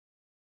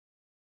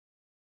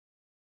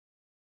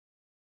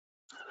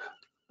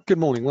Good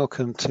morning,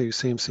 welcome to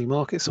CMC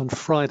Markets on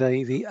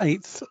Friday the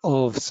 8th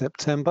of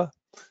September,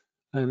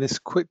 and this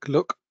quick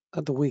look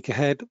at the week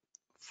ahead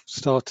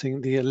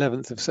starting the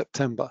 11th of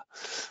September.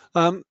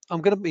 I'm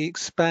going to be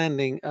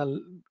expanding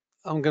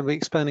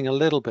a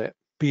little bit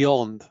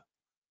beyond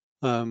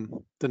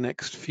the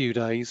next few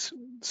days,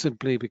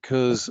 simply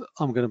because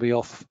I'm going to be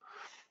off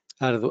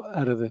out of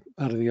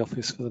the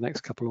office for the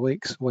next couple of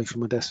weeks, away from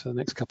my desk for the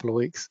next couple of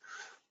weeks.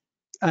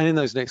 And in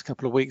those next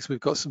couple of weeks, we've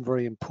got some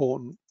very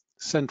important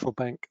central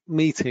bank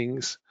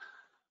meetings,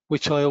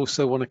 which I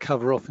also want to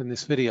cover off in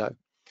this video,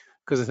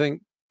 because I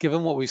think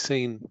given what we've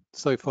seen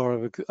so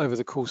far over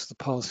the course of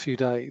the past few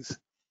days,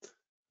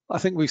 I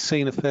think we've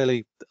seen a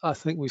fairly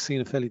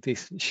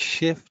decent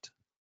shift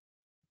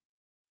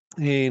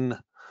in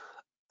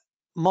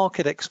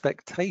market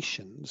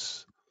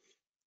expectations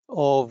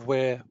of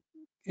where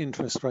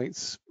interest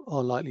rates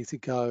are likely to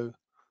go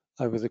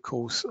over the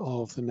course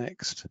of the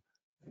next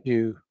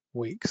few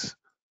weeks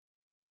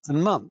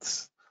and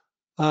months.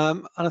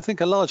 And I think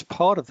a large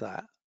part of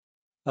that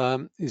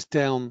is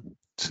down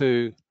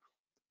to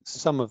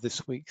some of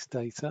this week's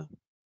data.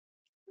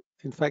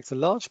 In fact, a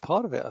large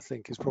part of it, I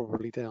think, is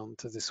probably down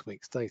to this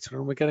week's data.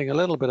 And we're getting a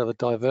little bit of a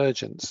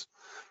divergence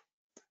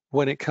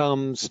when it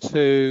comes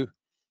to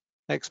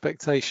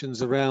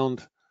expectations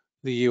around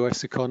the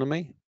US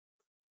economy.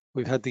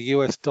 We've had the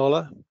US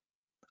dollar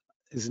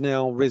is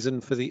now risen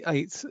for the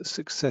 8th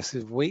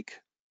successive week,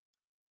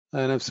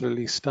 an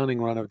absolutely stunning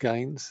run of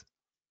gains.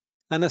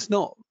 And that's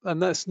not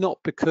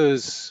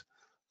because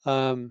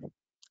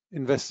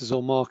investors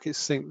or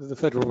markets think that the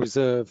Federal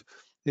Reserve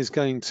is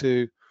going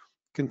to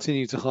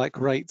continue to hike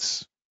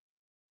rates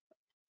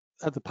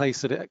at the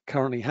pace that it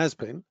currently has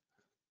been.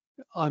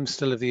 I'm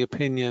still of the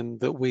opinion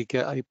that we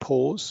get a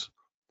pause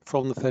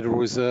from the Federal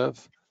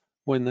Reserve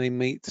when they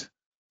meet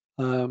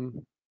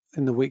in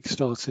the week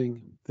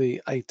starting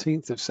the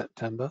 18th of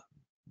September.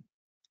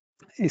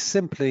 It's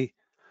simply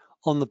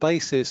on the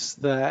basis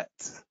that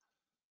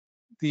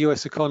the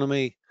US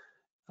economy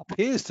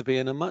appears to be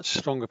in a much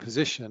stronger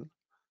position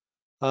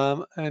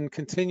and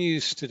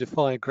continues to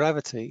defy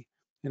gravity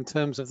in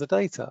terms of the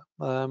data.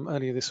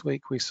 Earlier this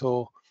week, we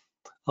saw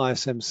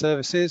ISM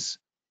services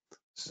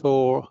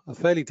saw a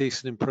fairly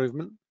decent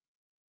improvement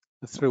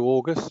through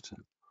August.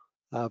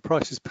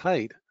 Prices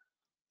paid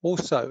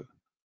also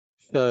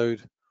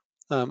showed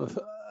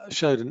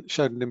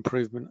an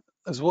improvement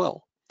as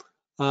well.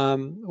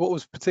 What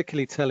was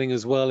particularly telling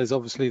as well is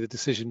obviously the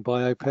decision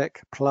by OPEC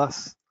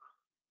Plus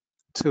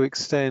to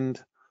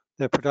extend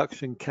their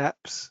production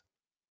caps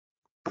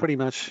pretty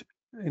much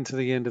into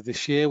the end of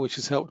this year, which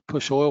has helped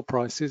push oil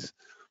prices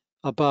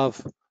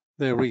above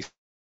their recent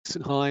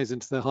highs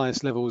into their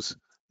highest levels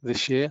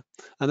this year.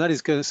 And that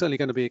is certainly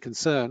going to be a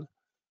concern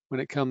when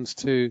it comes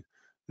to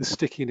the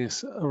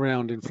stickiness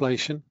around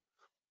inflation,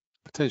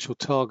 potential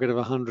target of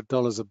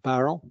 $100 a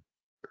barrel.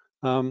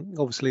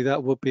 Obviously,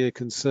 that would be a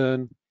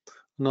concern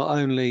not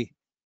only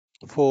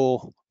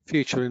for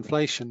future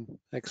inflation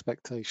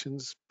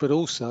expectations, but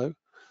also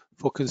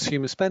for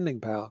consumer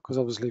spending power, because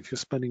obviously if you're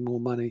spending more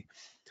money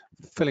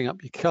filling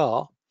up your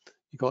car,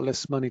 you've got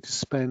less money to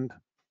spend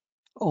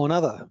on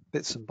other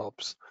bits and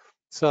bobs.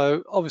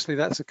 So obviously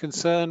that's a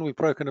concern. We've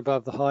broken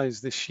above the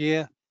highs this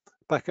year,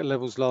 back at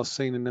levels last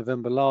seen in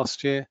November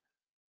last year. It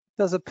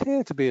does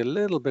appear to be a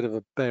little bit of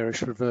a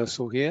bearish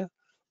reversal here.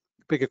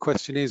 The bigger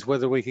question is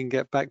whether we can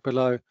get back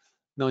below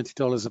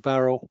 $90 a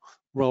barrel,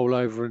 roll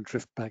over and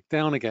drift back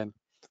down again.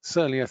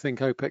 Certainly I think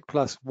OPEC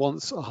Plus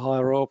wants a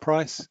higher oil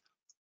price.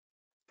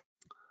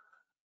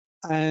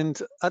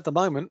 And at the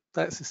moment,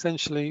 that's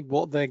essentially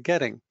what they're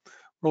getting.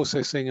 We're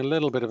also seeing a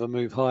little bit of a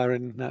move higher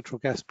in natural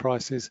gas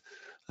prices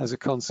as a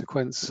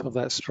consequence of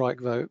that strike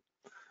vote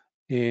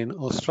in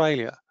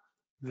Australia.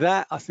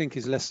 That, I think,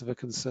 is less of a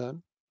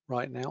concern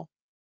right now,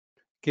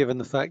 given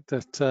the fact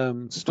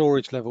that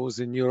storage levels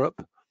in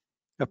Europe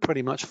are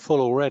pretty much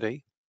full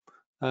already.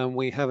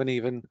 We haven't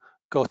even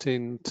got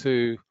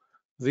into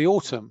the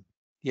autumn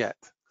yet.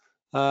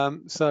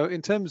 So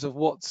in terms of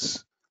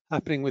what's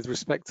happening with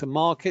respect to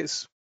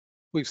markets,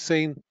 we've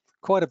seen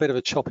quite a bit of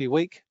a choppy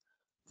week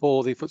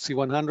for the FTSE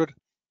 100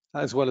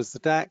 as well as the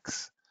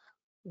DAX.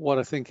 What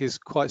I think is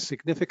quite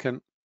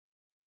significant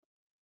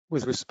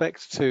with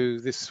respect to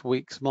this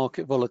week's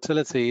market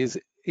volatility is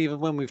even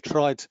when we've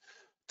tried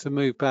to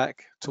move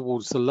back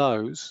towards the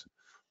lows,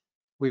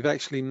 we've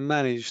actually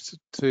managed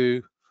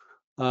to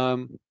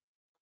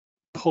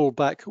pull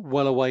back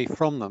well away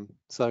from them.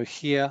 So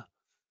here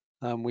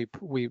we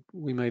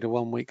made a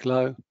 1 week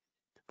low,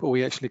 but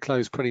we actually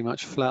closed pretty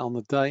much flat on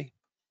the day.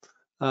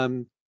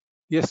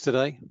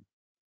 Yesterday,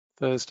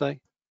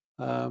 Thursday,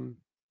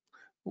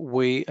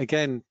 we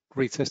again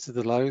retested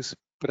the lows,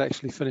 but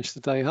actually finished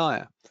the day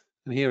higher.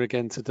 And here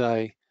again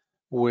today,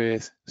 we're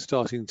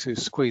starting to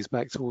squeeze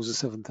back towards the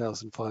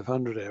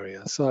 7,500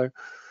 area. So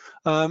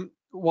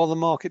while the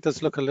market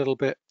does look a little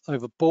bit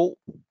overbought,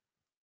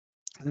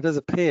 there does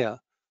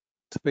appear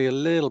to be a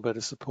little bit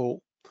of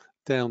support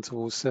down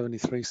towards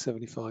 73,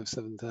 75,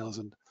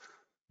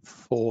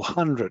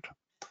 7,400.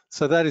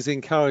 So that is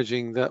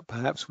encouraging that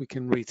perhaps we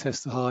can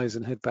retest the highs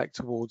and head back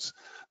towards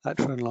that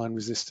trend line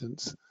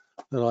resistance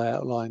that I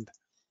outlined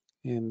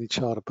in the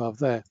chart above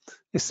there.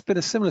 It's been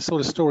a similar sort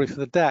of story for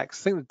the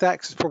DAX. I think the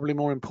DAX is probably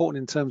more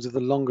important in terms of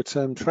the longer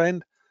term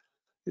trend.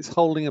 It's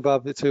holding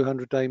above the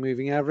 200-day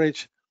moving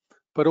average,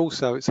 but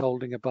also it's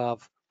holding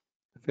above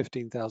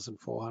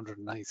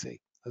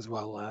 15,480 as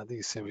well,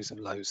 these series of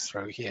lows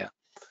through here.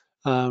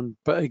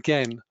 But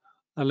again,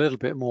 a little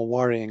bit more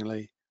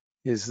worryingly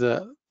is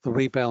that the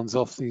rebounds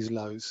off these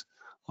lows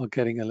are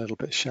getting a little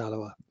bit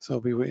shallower. So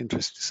it'll be really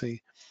interesting to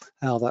see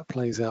how that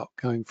plays out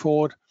going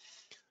forward.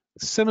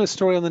 Similar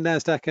story on the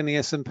NASDAQ and the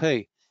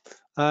S&P.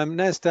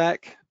 NASDAQ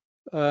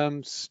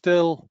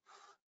still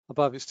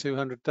above its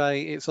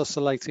 200-day. It's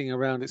oscillating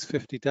around its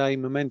 50-day.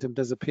 Momentum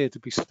does appear to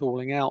be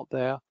stalling out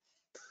there.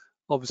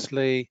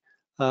 Obviously,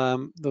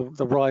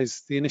 the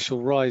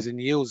initial rise in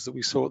yields that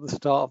we saw at the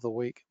start of the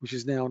week, which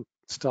is now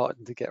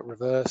starting to get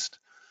reversed,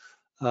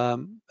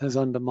 has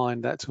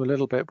undermined that to a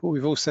little bit. But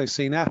we've also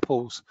seen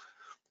Apple's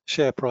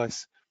share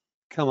price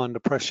come under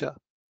pressure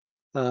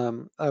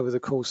over the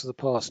course of the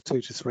past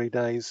 2 to 3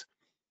 days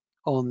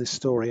on this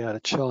story out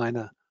of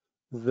China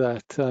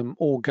that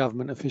all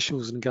government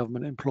officials and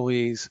government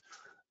employees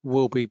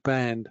will be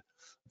banned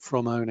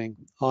from owning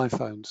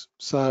iPhones.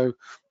 So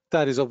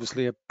that is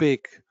obviously a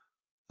big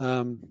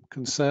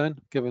concern,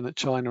 given that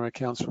China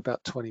accounts for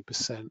about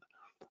 20%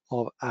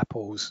 of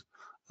Apple's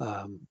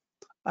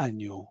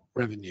annual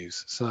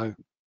revenues. So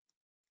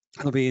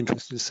it'll be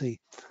interesting to see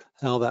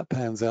how that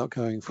pans out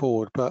going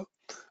forward. But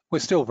we're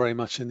still very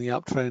much in the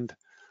uptrend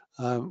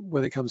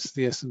when it comes to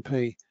the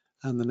S&P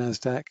and the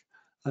NASDAQ.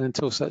 And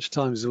until such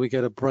times as we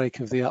get a break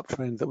of the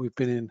uptrend that we've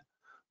been in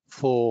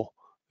for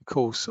the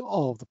course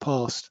of the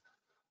past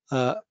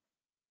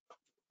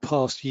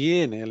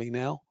year nearly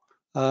now,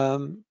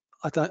 I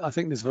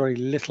think there's very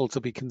little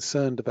to be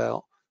concerned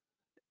about,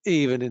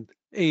 even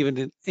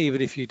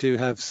if you do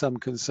have some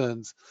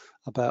concerns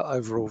about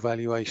overall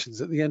valuations.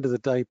 At the end of the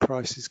day,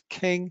 price is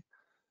king,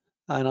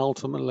 and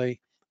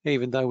ultimately,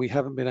 even though we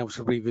haven't been able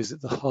to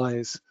revisit the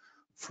highs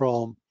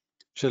from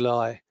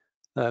July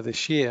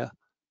this year,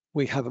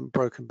 we haven't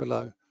broken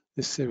below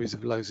this series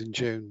of lows in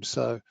June.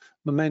 So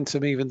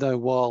momentum, even though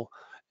while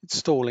it's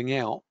stalling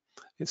out,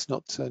 it's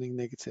not turning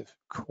negative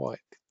quite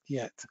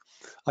yet.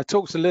 I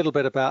talked a little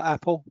bit about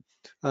Apple,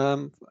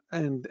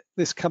 and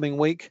this coming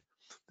week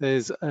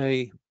there's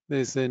a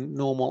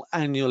normal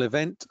annual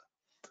event.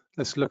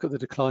 Let's look at the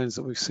declines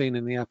that we've seen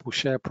in the Apple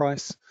share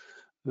price.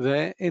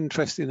 They're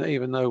interesting that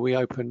even though we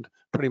opened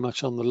pretty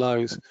much on the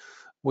lows,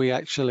 we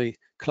actually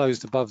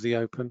closed above the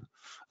open,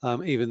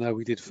 even though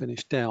we did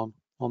finish down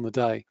on the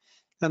day.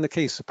 And the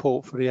key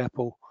support for the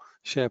Apple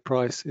share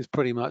price is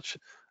pretty much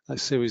a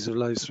series of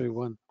lows through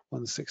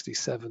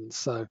 167.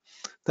 So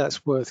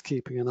that's worth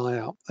keeping an eye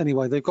out.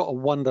 Anyway, they've got a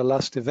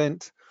Wanderlust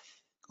event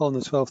on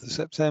the 12th of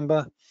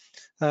September.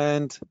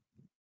 And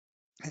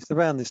it's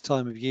around this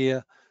time of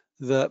year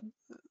that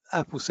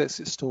Apple sets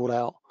its stall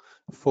out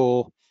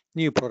for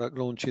new product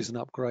launches and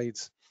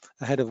upgrades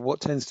ahead of what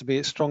tends to be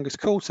its strongest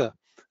quarter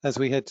as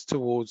we head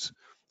towards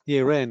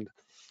year end.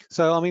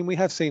 So, I mean, we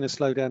have seen a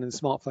slowdown in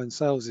smartphone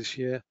sales this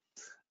year.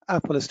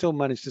 Apple has still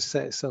managed to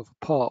set itself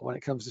apart when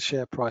it comes to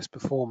share price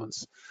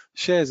performance.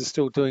 Shares are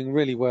still doing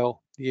really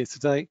well year to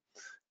date,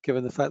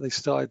 given the fact they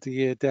started the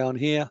year down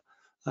here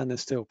and they're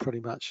still pretty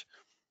much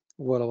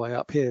well away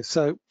up here.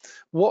 So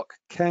what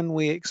can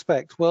we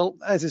expect? Well,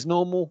 as is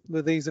normal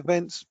with these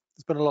events,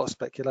 there's been a lot of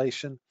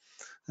speculation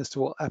as to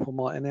what Apple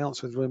might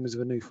announce, with rumors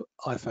of a new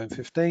iPhone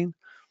 15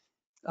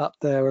 up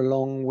there,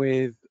 along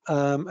with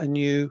a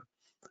new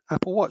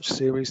Apple Watch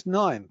Series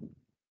 9.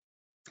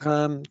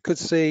 Could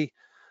see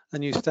a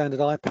new standard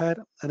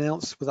iPad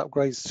announced with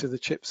upgrades to the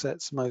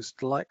chipsets,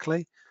 most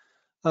likely.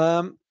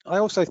 I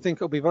also think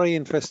it'll be very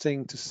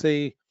interesting to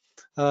see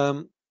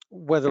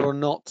whether or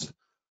not,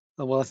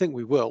 well, I think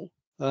we will,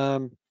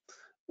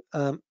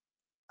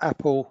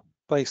 Apple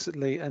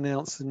basically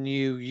announced the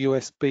new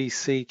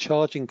USB-C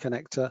charging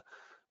connector,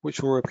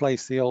 which will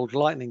replace the old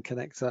Lightning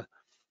connector,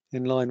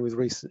 in line with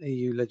recent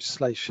EU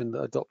legislation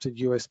that adopted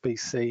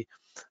USB-C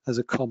as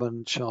a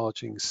common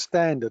charging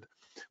standard.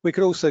 We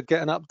could also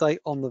get an update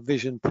on the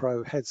Vision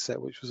Pro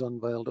headset, which was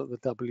unveiled at the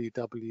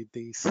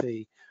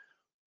WWDC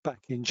back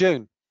in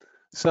June.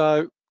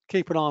 So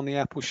keep an eye on the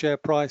Apple share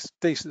price,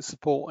 decent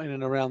support in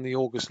and around the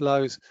August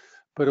lows,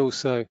 but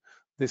also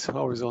this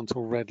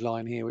horizontal red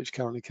line here, which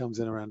currently comes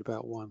in around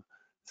about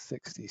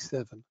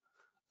 $167.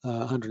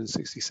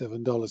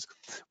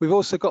 We've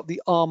also got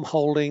the Arm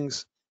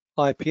Holdings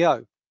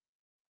IPO.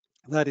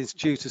 That is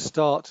due to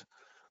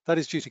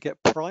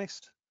get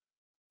priced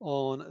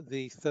on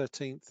the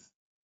 13th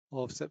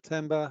of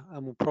September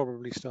and will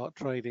probably start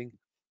trading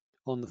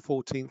on the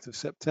 14th of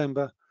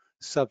September,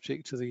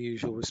 subject to the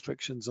usual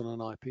restrictions on an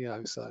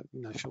IPO, so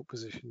no short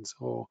positions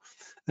or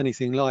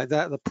anything like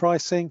that. The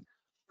pricing,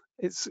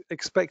 it's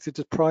expected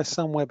to price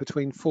somewhere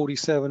between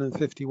 $47 and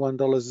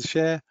 $51 a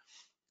share,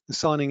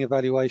 assigning a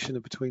valuation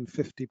of between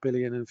 $50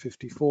 billion and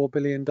 $54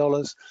 billion.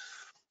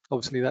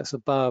 Obviously, that's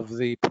above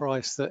the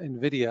price that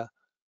NVIDIA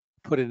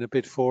put in a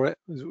bid for it,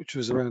 which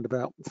was around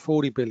about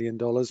 $40 billion,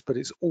 but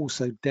it's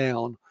also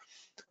down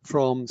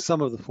from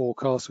some of the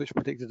forecasts which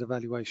predicted a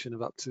valuation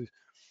of up to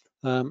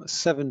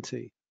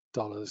 $70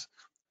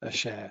 a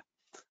share.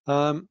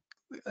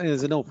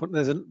 There's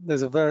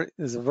a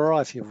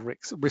variety of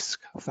risk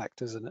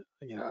factors in it,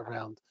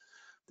 around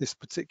this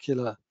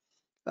particular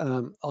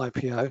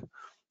IPO,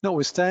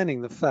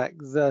 notwithstanding the fact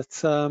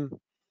that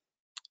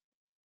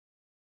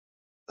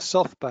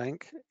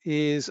SoftBank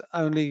is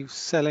only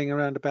selling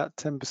around about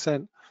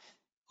 10%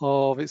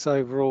 of its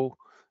overall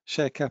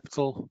share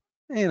capital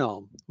in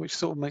Arm, which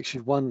sort of makes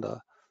you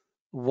wonder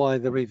why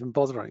they're even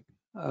bothering.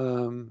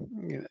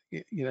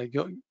 You've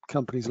got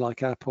companies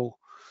like Apple,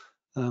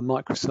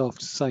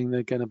 Microsoft saying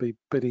they're going to be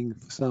bidding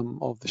for some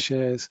of the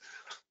shares,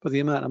 but the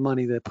amount of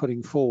money they're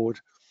putting forward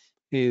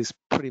is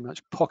pretty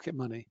much pocket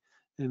money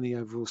in the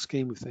overall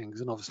scheme of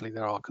things. And obviously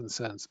there are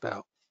concerns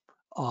about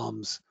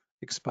Arm's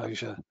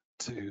exposure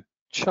to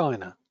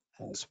China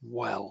as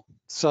well.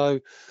 So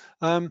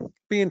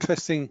be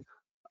interesting.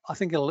 I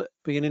think it'll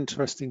be an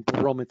interesting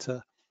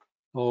barometer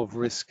of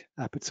risk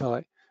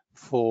appetite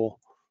for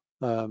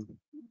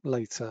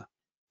later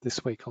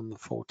this week on the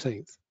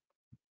 14th.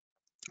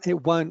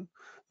 It won't,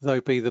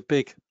 though, be the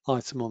big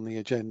item on the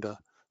agenda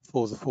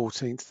for the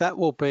 14th. That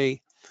will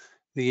be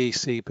the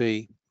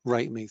ECB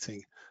rate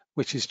meeting,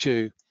 which is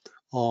due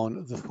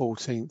on the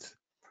 14th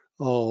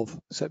of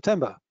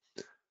September.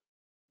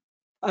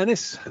 And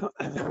this,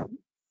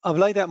 I've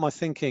laid out my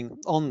thinking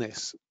on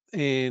this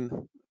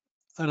in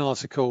an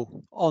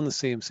article on the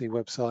CMC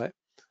website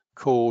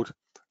called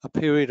 "A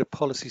Period of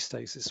Policy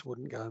Stasis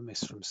Wouldn't Go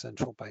Amiss from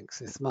Central Banks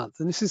This Month."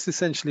 And this is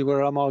essentially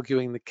where I'm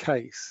arguing the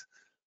case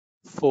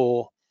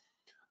for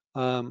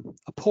a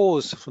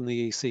pause from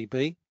the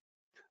ECB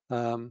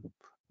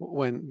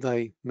when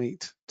they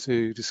meet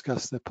to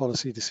discuss their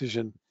policy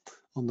decision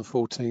on the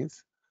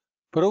 14th,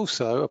 but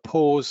also a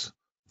pause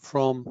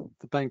from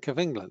the Bank of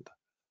England,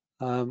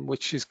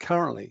 which is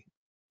currently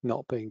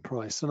not being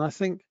priced. And I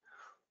think,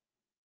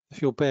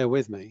 if you'll bear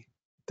with me,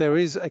 there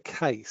is a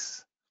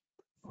case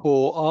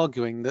for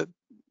arguing that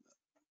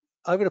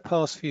over the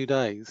past few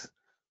days,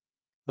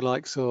 the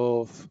likes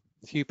of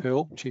Hugh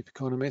Pill, chief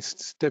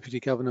economist, Deputy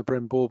Governor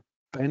Bren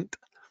Bent,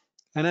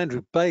 and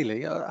Andrew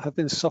Bailey have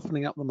been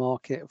softening up the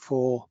market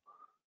for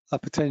a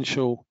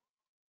potential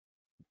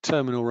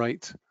terminal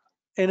rate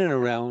in and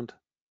around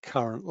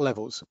current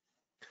levels.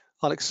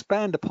 I'll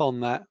expand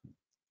upon that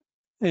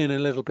in a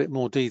little bit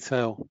more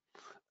detail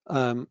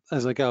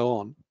as I go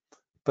on.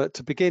 But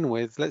to begin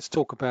with, let's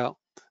talk about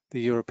the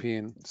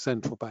European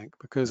Central Bank,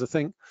 because I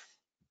think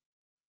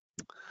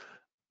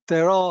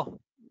there are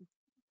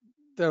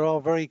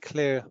very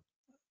clear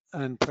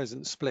and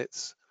present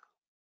splits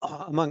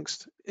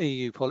amongst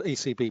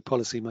ECB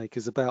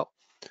policymakers about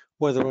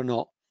whether or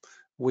not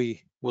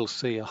we will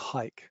see a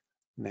hike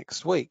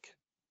next week.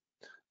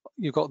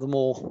 You've got the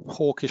more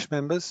hawkish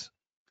members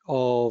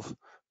of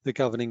the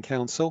governing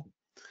council.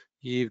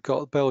 You've got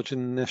the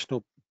Belgian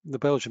National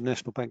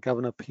Bank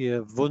Governor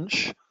Pierre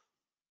Wunsch.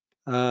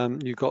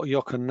 You've got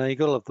Jochen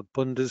Nagel of the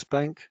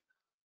Bundesbank,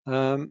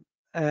 and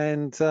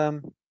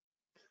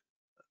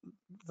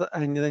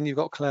then you've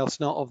got Klaus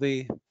Knot of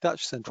the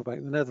Dutch Central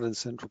Bank, the Netherlands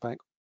Central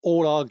Bank,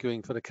 all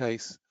arguing for the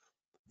case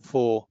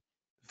for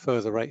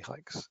further rate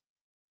hikes.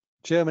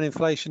 German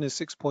inflation is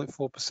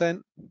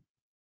 6.4%,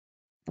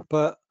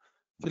 but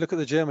if you look at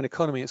the German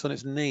economy, it's on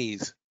its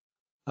knees.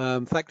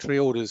 Factory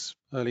orders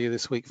earlier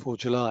this week for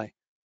July,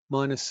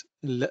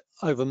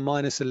 over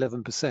minus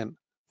 11%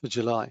 for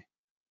July.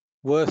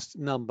 Worst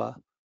number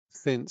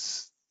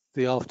since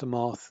the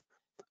aftermath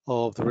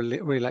of the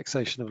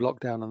relaxation of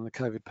lockdown and the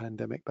COVID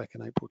pandemic back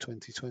in April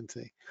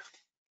 2020.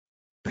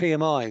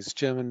 PMIs,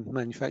 German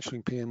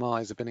manufacturing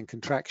PMIs, have been in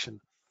contraction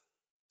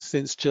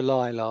since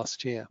July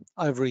last year,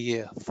 over a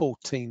year,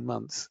 14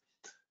 months.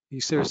 Are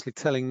you seriously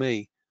telling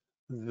me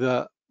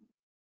that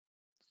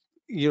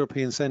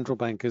European central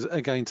bankers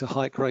are going to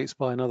hike rates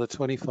by another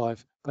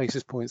 25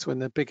 basis points when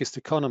their biggest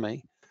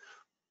economy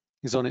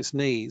is on its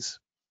knees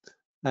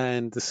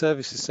and the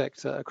services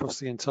sector across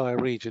the entire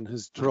region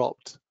has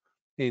dropped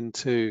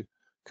into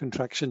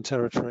contraction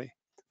territory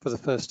for the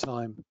first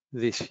time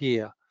this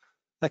year?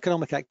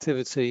 Economic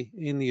activity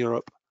in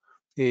Europe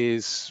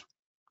is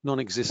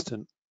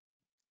non-existent.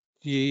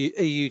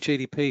 EU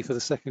GDP for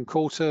the second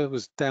quarter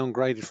was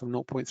downgraded from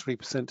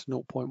 0.3% to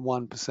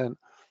 0.1%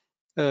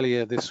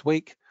 earlier this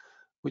week,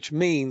 which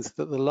means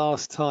that the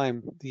last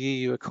time the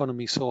EU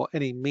economy saw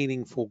any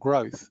meaningful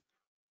growth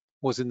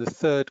was in the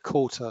third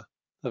quarter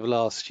of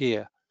last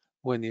year,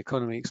 when the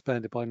economy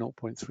expanded by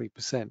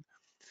 0.3%.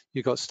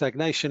 You've got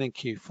stagnation in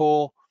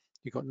Q4,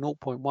 you've got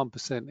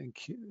 0.1%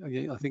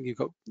 in I think you've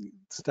got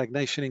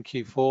stagnation in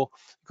Q4,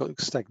 you've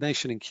got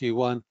stagnation in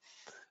Q1,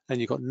 and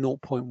you've got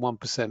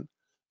 0.1%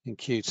 in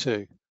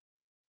Q2.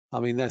 I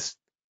mean, that's,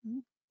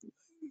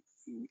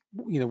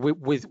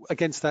 with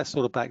against that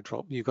sort of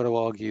backdrop, you've got to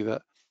argue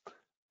that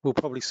we'll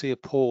probably see a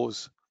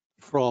pause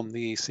from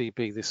the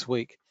ECB this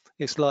week.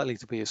 It's likely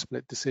to be a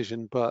split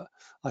decision, but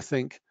I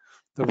think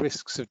the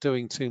risks of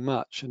doing too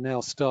much are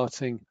now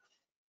starting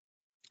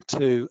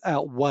to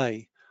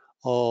outweigh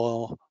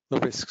the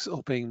risks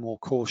of being more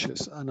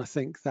cautious. And I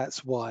think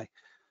that's why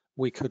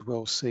we could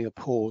well see a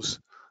pause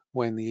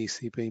when the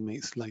ECB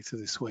meets later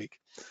this week.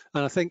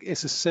 And I think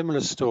it's a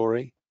similar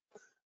story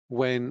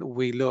when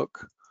we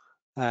look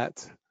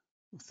at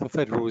the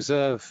Federal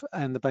Reserve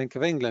and the Bank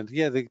of England.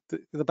 Yeah,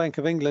 the Bank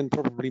of England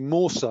probably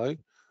more so.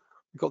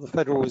 We've got the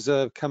Federal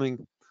Reserve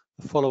coming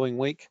the following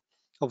week.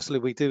 Obviously,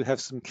 we do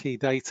have some key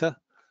data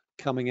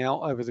coming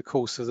out over the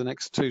course of the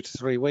next 2 to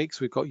 3 weeks.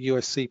 We've got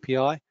US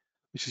CPI,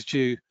 which is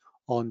due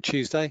on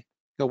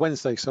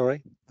Wednesday,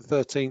 sorry, the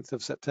 13th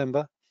of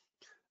September.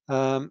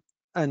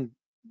 And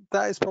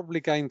that is probably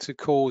going to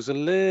cause a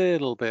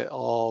little bit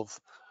of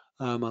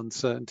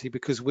uncertainty,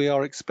 because we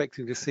are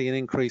expecting to see an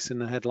increase in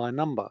the headline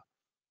number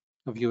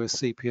of US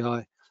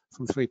CPI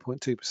from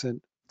 3.2% to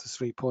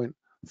 3.5,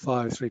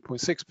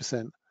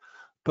 3.6%.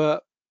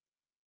 But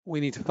we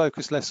need to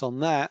focus less on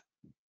that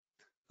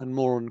and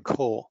more on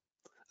core.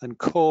 And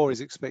core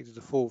is expected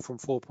to fall from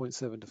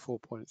 4.7 to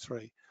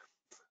 4.3.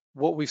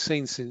 What we've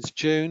seen since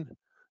June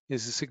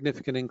is a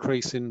significant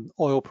increase in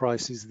oil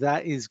prices.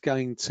 That is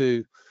going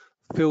to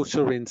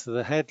filter into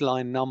the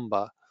headline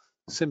number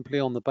simply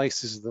on the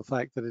basis of the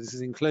fact that it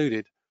is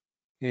included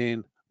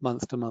in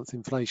month-to-month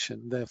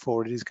inflation.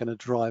 Therefore, it is going to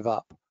drive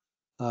up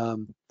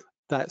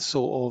that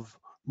sort of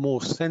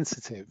more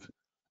sensitive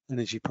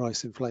energy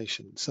price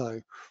inflation.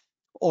 So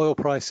oil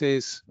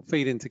prices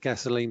feed into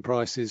gasoline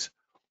prices,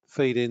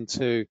 feed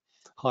into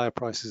higher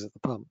prices at the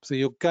pump. So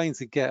you're going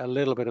to get a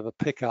little bit of a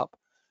pickup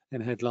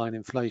in headline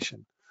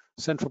inflation.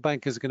 Central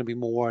bankers are going to be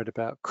more worried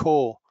about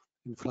core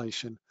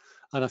inflation,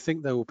 and I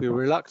think they will be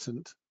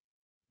reluctant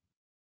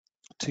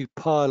to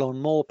pile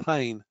on more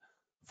pain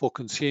for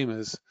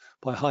consumers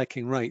by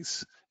hiking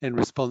rates in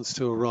response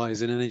to a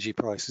rise in energy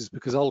prices,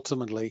 because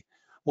ultimately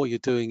what you're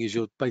doing is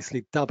you're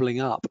basically doubling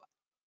up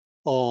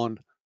on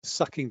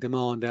sucking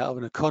demand out of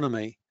an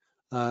economy,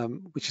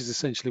 which is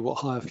essentially what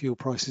higher fuel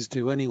prices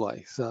do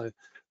anyway. So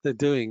they're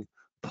doing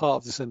part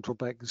of the central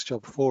bank's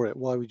job for it.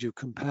 Why would you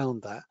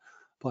compound that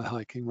by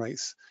hiking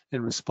rates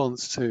in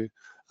response to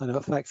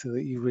a factor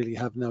that you really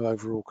have no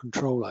overall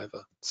control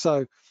over?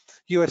 So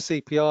US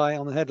CPI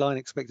on the headline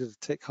expected to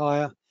tick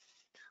higher,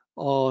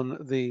 on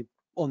the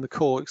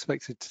core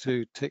expected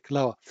to tick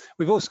lower.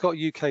 We've also got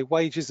UK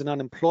wages and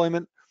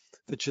unemployment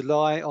for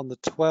July on the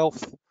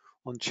 12th,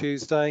 on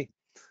Tuesday.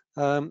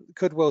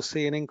 Could well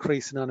see an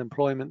increase in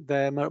unemployment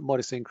there,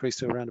 modest increase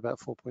to around about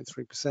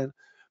 4.3%,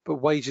 but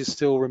wages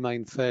still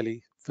remain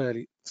fairly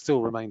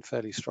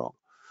strong,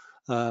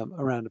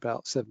 around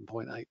about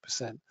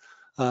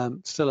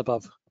 7.8%, still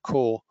above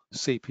core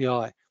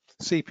CPI.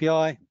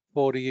 CPI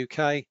for the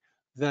UK,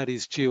 that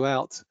is due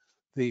out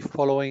the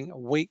following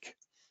week,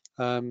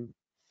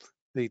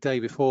 the day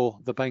before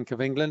the Bank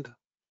of England.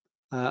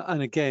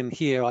 And again,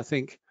 here, I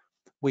think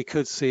we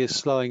could see a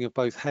slowing of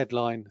both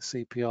headline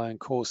CPI and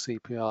core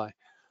CPI,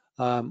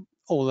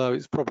 although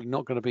it's probably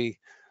not going to be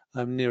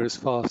near as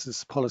fast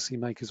as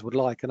policymakers would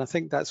like. And I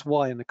think that's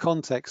why, in the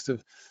context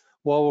of,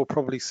 while we'll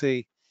probably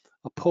see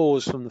a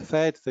pause from the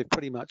Fed, they've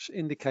pretty much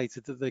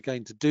indicated that they're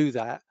going to do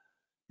that.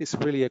 It's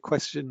really a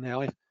question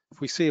now, if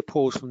we see a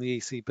pause from the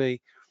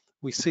ECB,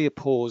 we see a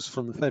pause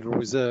from the Federal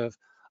Reserve,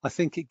 I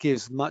think it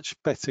gives much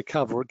better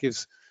cover, it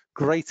gives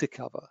greater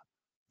cover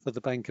for the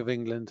Bank of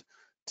England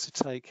to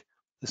take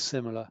a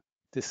similar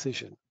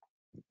decision.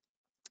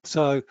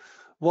 So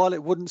while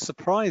it wouldn't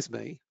surprise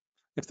me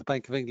if the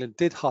Bank of England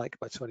did hike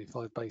by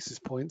 25 basis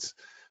points,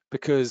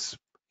 because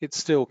it's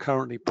still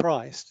currently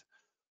priced,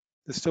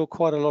 there's still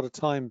quite a lot of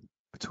time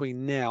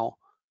between now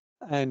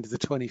and the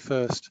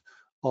 21st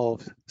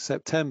of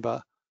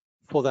September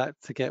for that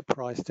to get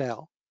priced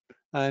out.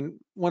 And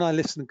when I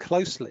listen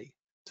closely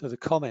to the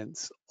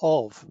comments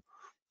of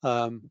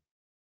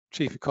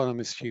Chief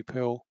Economist Hugh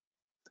Pill,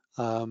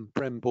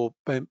 Ben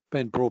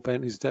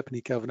Broadbent, who's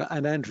Deputy Governor,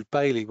 and Andrew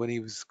Bailey when he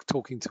was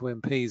talking to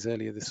MPs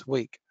earlier this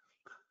week,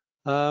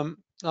 I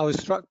was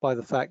struck by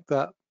the fact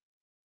that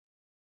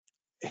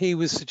he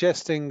was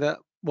suggesting that,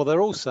 well,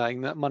 they're all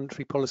saying that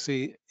monetary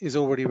policy is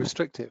already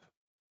restrictive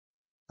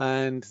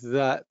and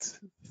that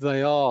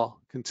they are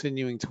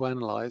continuing to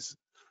analyse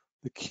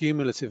the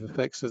cumulative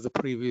effects of the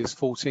previous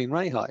 14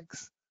 rate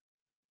hikes.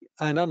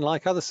 And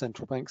unlike other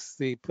central banks,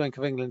 the Bank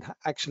of England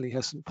actually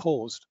hasn't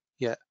paused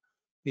yet.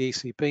 The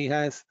ECB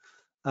has,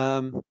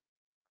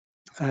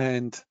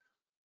 and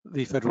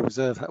the Federal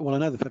Reserve, well, I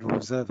know the Federal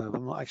Reserve have,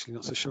 I'm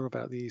not so sure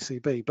about the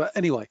ECB, but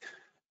anyway,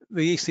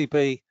 the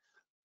ECB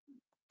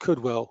could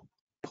well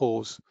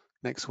pause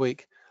next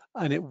week,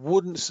 and it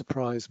wouldn't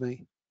surprise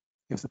me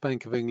if the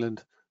Bank of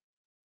England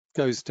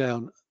goes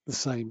down the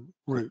same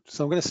route.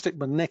 So I'm going to stick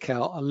my neck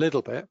out a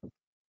little bit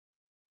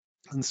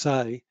and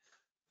say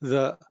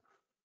that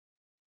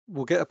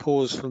we'll get a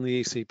pause from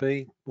the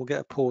ECB, we'll get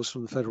a pause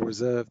from the Federal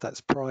Reserve,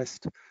 that's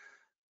priced,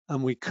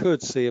 and we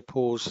could see a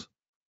pause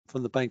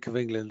from the Bank of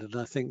England, and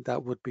I think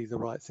that would be the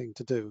right thing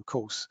to do. Of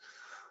course,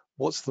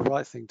 what's the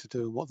right thing to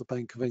do and what the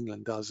Bank of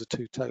England does are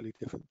two totally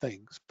different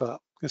things, but I'm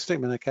going to stick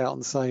my neck out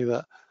and say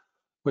that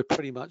we're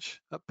pretty much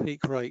at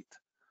peak rate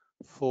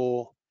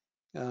for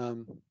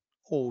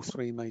all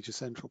three major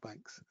central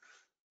banks.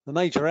 The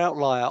major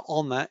outlier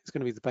on that is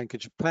going to be the Bank of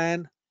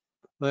Japan.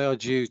 They are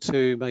due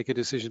to make a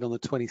decision on the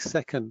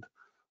 22nd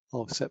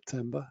of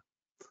September.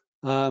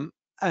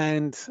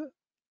 And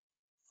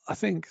I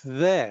think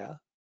there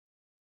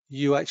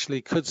you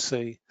actually could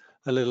see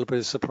a little bit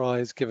of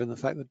surprise given the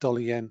fact that dollar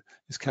yen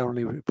is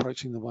currently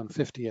approaching the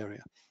 150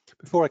 area.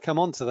 Before I come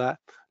on to that,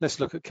 let's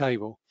look at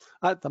cable.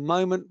 At the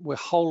moment, we're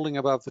holding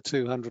above the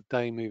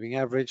 200-day moving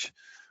average.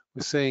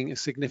 We're seeing a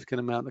significant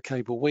amount of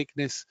cable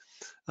weakness.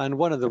 And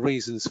one of the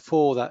reasons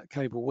for that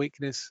cable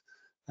weakness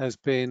has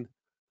been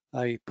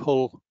the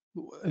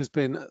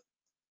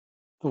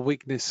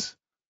weakness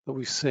that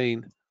we've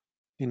seen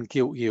in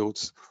gilt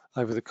yields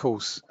over the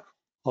course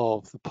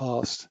of the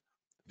past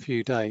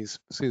few days.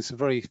 We've seen some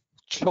very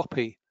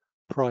choppy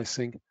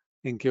pricing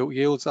in gilt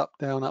yields, up,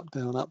 down, up,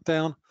 down, up,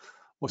 down.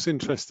 What's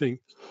interesting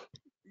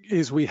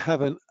is we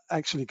haven't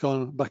actually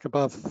gone back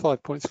above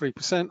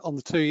 5.3% on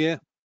the 2-year.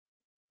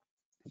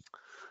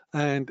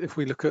 And if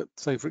we look at,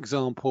 say, for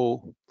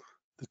example,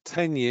 the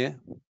 10-year,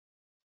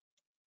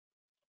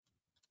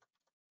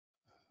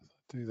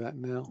 do that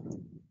now.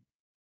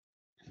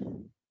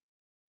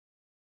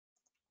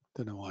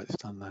 Don't know why it's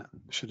done that.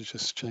 Should have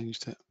just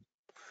changed it.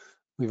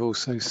 We've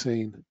also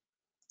seen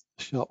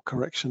a sharp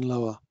correction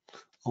lower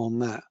on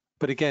that.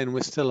 But again,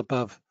 we're still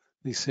above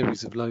these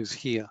series of lows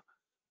here.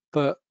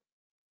 But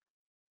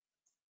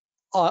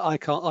I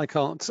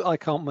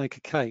can't make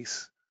a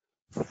case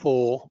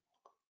for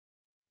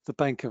the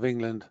Bank of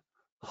England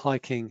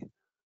hiking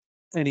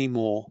any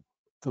more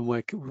than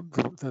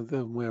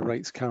where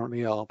rates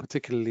currently are,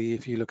 particularly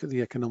if you look at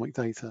the economic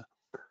data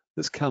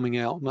that's coming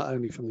out not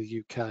only from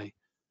the UK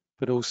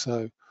but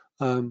also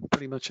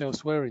pretty much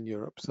elsewhere in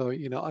Europe. So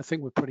I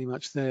think we're pretty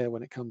much there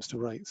when it comes to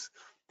rates.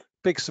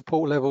 Big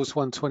support levels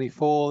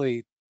 124,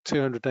 the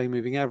 200-day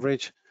moving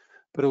average,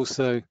 but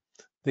also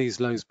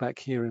these lows back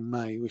here in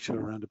May, which are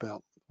around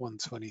about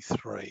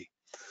 123.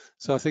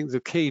 So I think the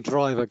key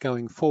driver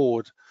going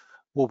forward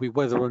will be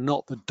whether or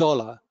not the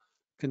dollar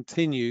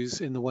continues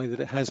in the way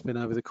that it has been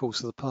over the course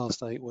of the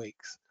past 8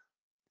 weeks.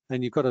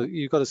 And you've got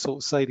to sort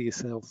of say to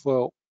yourself,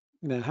 well,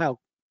 how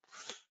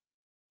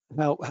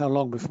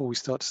long before we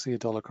start to see a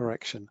dollar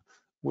correction,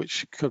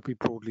 which could be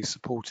broadly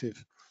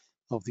supportive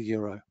of the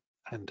euro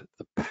and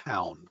the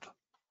pound.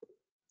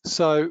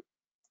 So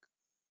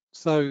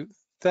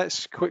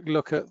that's a quick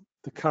look at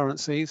the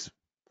currencies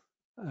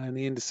and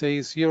the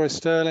indices. Euro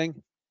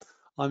sterling,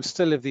 I'm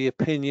still of the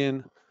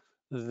opinion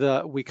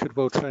that we could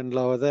well trend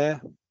lower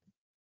there.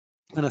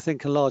 And I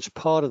think a large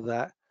part of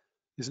that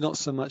is not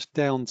so much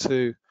down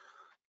to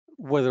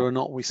whether or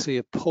not we see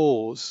a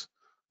pause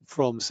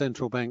from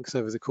central banks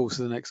over the course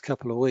of the next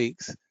couple of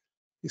weeks.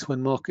 It's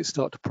when markets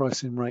start to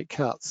price in rate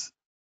cuts.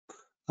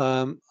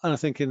 And I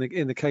think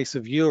in the case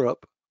of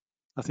Europe,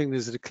 I think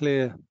there's a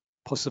clear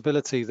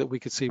possibility that we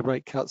could see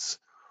rate cuts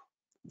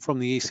from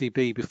the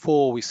ECB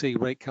before we see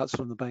rate cuts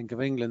from the Bank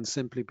of England,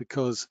 simply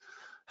because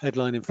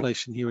headline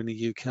inflation here in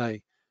the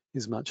UK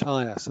is much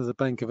higher. So the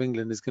Bank of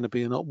England is going to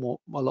be a lot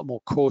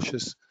more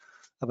cautious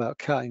about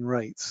cutting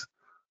rates.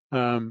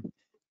 And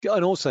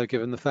also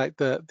given the fact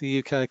that the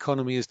UK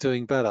economy is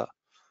doing better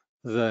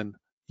than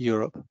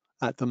Europe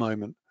at the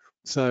moment.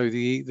 So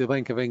the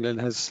Bank of England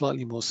has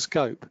slightly more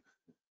scope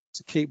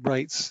to keep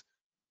rates,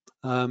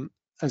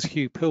 as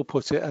Hugh Pill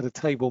put it, at a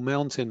Table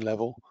Mountain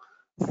level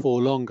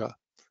for longer.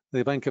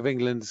 The Bank of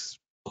England's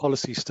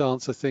policy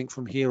stance, I think,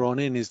 from here on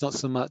in is not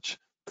so much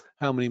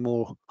how many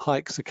more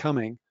hikes are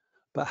coming,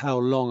 but how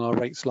long are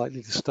rates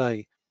likely to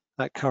stay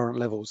at current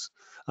levels.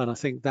 And I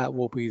think that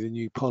will be the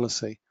new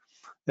policy.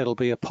 It'll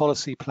be a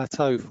policy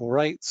plateau for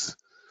rates.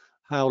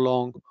 How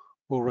long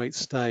will rates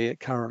stay at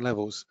current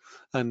levels?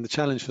 And the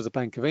challenge for the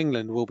Bank of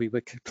England will be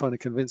trying to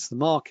convince the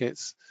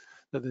markets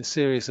that they're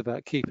serious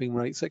about keeping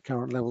rates at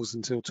current levels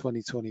until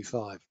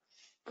 2025.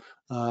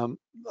 I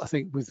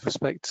think with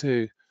respect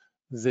to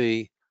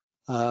the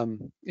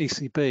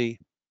ECB,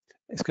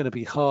 it's going to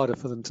be harder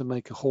for them to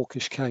make a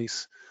hawkish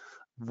case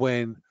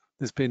when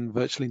there's been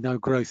virtually no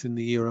growth in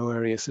the euro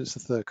area since the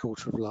third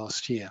quarter of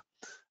last year.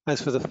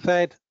 As for the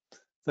Fed,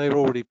 they're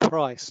already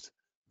priced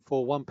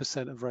for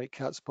 1% of rate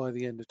cuts by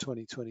the end of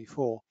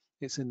 2024.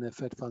 It's in their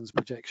Fed funds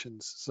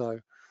projections. So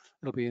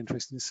it'll be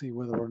interesting to see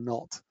whether or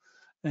not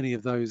any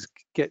of those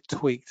get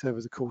tweaked over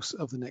the course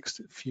of the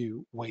next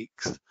few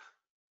weeks.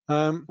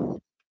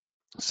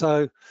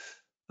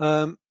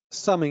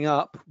 Summing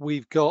up,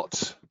 we've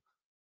got,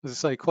 as I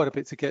say, quite a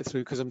bit to get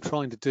through because I'm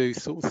trying to do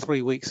sort of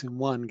 3 weeks in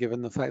one,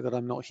 given the fact that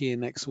I'm not here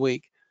next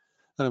week,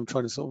 and I'm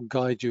trying to sort of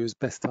guide you as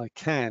best I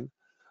can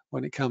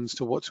when it comes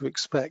to what to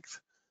expect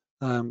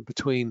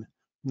between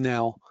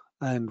now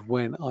and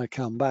when I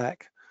come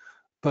back.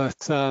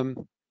 But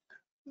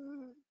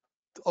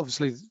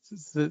obviously,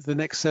 the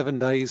next 7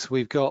 days,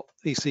 we've got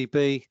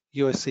ECB,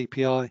 US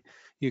CPI,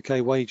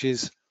 UK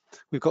wages.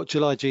 We've got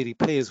July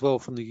GDP as well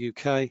from the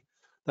UK.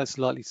 That's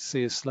likely to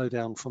see a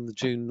slowdown from the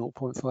June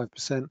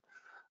 0.5%.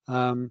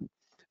 And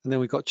then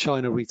we've got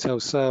China retail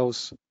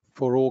sales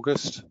for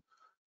August.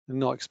 I'm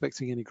not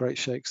expecting any great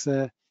shakes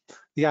there.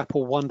 the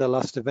Apple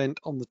Wonderlust event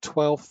on the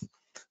 12th,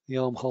 the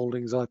Arm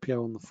Holdings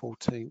IPO on the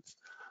 14th.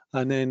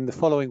 And then the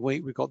following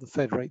week, we've got the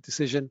Fed rate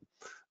decision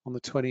on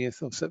the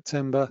 20th of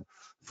September,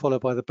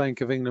 followed by the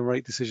Bank of England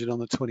rate decision on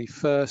the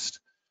 21st.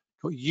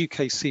 Got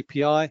UK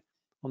CPI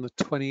on the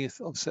 20th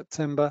of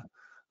September.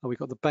 And we've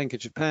got the Bank of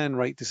Japan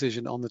rate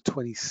decision on the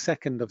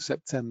 22nd of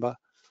September.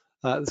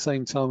 At the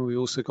same time, we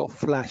also got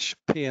flash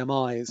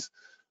PMIs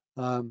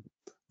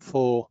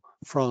for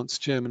France,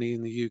 Germany,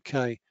 and the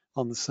UK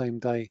on the same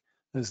day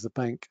as the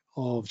Bank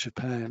of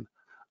Japan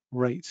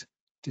rate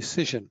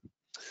decision.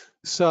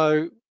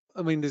 So,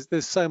 I mean,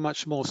 there's so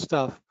much more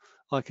stuff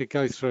I could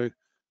go through.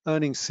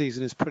 Earnings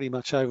season is pretty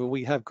much over.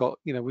 We have got,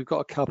 we've got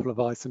a couple of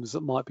items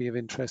that might be of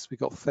interest. We've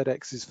got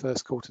FedEx's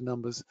first quarter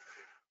numbers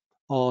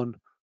on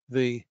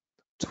the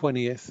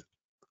 20th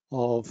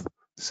of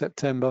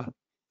September,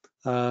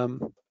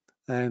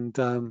 and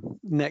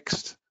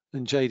Next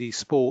and JD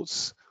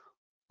Sports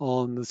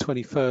on the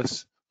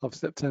 21st of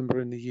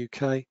September in the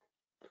UK.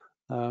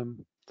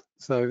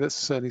 So that's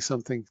certainly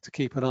something to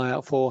keep an eye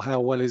out for. How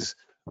well is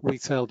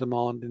retail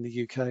demand in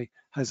the UK?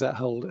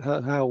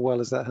 How well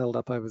has that held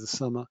up over the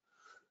summer?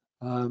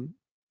 I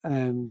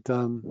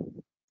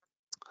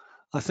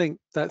think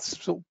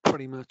that's sort of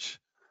pretty much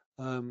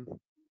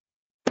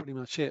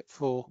it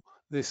for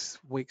this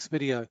week's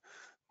video.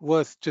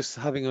 Worth just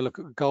having a look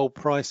at gold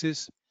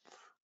prices.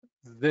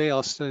 They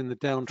are still in the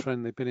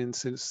downtrend they've been in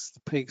since the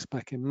peaks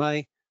back in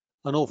May.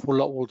 An awful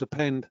lot will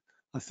depend,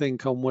 I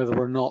think, on whether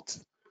or not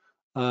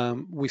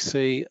we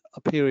see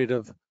a period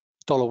of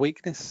dollar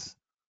weakness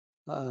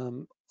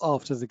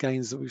after the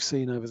gains that we've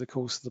seen over the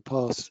course of the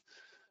past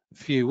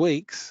few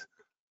weeks.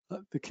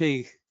 The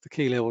key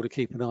level to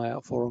keep an eye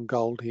out for on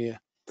gold here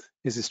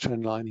is this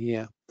trend line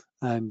here,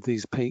 and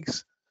these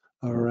peaks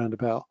are around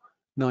about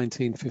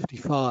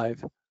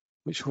 1955,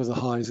 which were the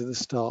highs at the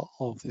start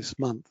of this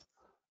month.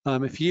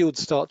 If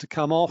yields start to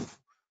come off,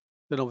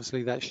 then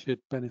obviously that should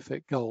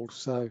benefit gold.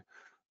 So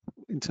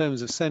in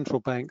terms of central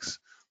banks,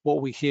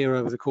 what we hear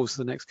over the course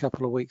of the next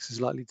couple of weeks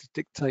is likely to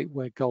dictate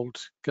where gold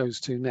goes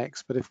to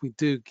next. But if we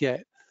do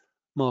get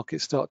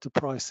markets start to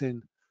price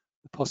in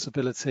the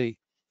possibility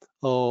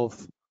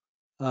of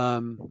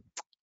lower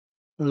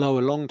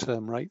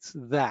long-term rates,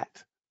 that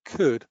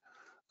could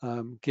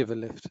give a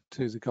lift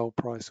to the gold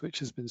price, which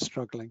has been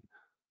struggling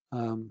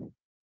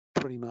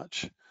pretty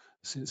much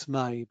since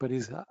May, but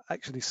is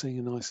actually seeing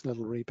a nice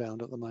little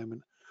rebound at the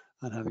moment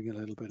and having a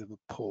little bit of a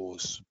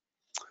pause.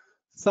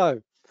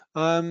 So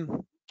I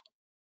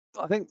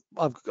think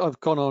I've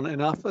gone on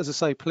enough. As I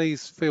say,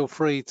 please feel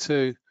free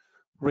to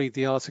read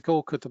the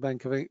article. Could the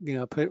Bank of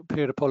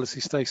period of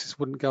policy stasis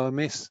wouldn't go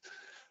amiss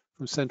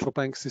from central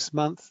banks this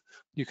month?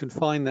 You can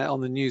find that on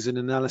the news and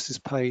analysis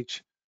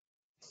page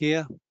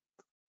here.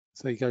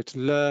 So you go to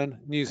learn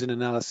news and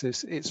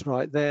analysis. It's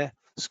right there.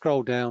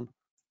 Scroll down.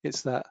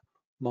 It's that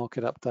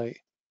market update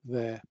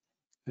there,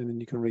 and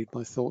then you can read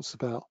my thoughts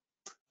about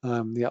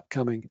the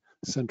upcoming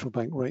central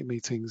bank rate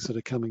meetings that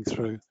are coming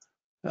through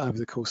over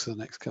the course of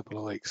the next couple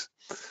of weeks.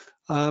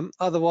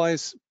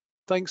 Otherwise,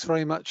 thanks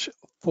very much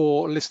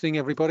for listening,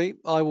 everybody.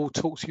 I will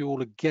talk to you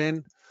all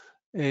again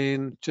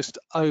in just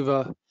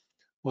over,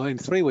 well, in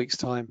 3 weeks'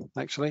 time,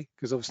 actually,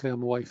 because obviously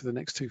I'm away for the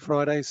next 2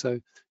 Fridays. So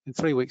in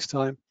 3 weeks'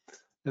 time.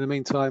 In the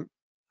meantime,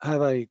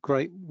 have a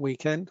great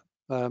weekend.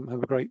 Have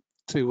a great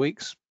 2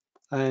 weeks,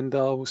 and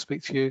I will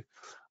speak to you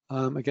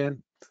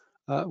again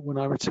when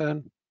I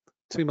return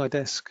to my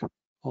desk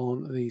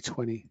on the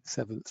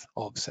 27th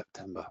of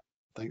September.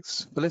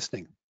 Thanks for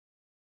listening.